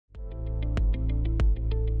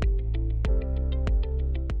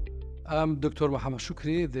I'm Dr. Mohammed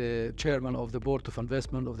Shukri, the chairman of the Board of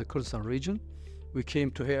Investment of the Kurdistan region. We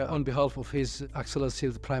came to here on behalf of His Excellency,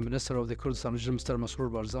 the Prime Minister of the Kurdistan region, Mr.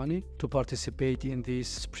 Masroor Barzani, to participate in this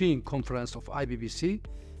Spring Conference of IBBC.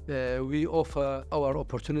 We offer our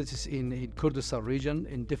opportunities in Kurdistan region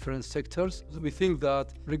in different sectors. We think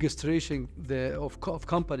that registration of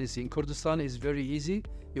companies in Kurdistan is very easy.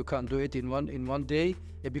 You can do it in one day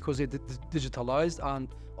because it is digitalized, and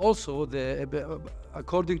also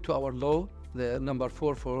according to our law, the number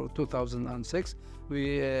 4 for 2006,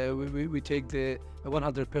 we take the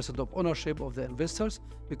 100% of ownership of the investors.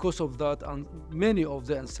 Because of that, and many of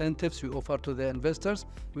the incentives we offer to the investors,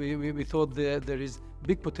 we thought there is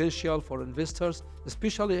big potential for investors,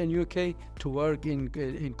 especially in UK, to work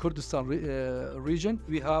in Kurdistan region.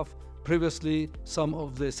 We have previously some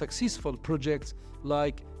of the successful projects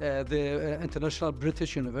like the International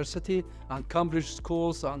British University and Cambridge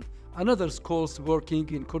schools and another schools working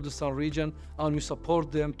in Kurdistan region, and we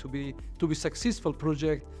support them to be successful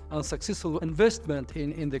project and successful investment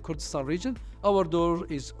in the Kurdistan region. Our door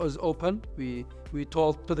is open. We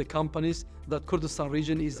told to the companies that Kurdistan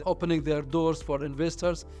region is opening their doors for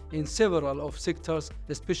investors in several of sectors,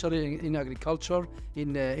 especially in agriculture,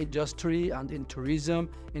 in industry and in tourism,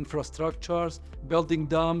 infrastructures, building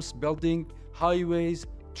dams, building highways,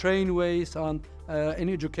 trainways, and in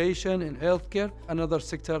education, in healthcare. Another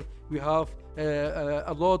sector, we have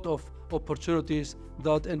a lot of opportunities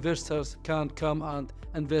that investors can come and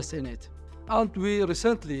invest in it. And we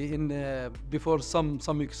recently, before some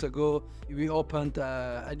weeks ago, we opened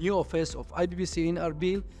a new office of IBBC in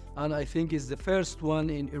Erbil, and I think it's the first one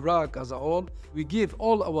in Iraq as a whole. We give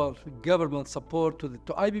all our government support to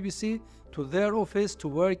IBBC, to their office, to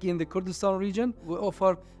work in the Kurdistan region. We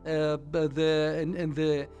offer in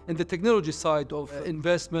the technology side of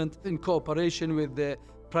investment in cooperation with the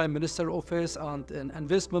Prime Minister Office and an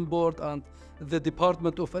investment board and the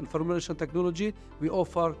Department of Information Technology. We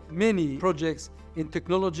offer many projects in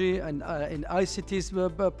technology and in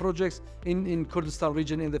ICT projects in Kurdistan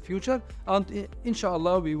region in the future. And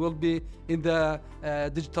inshallah, we will be in the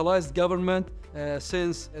digitalized government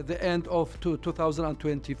since the end of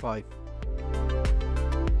 2025.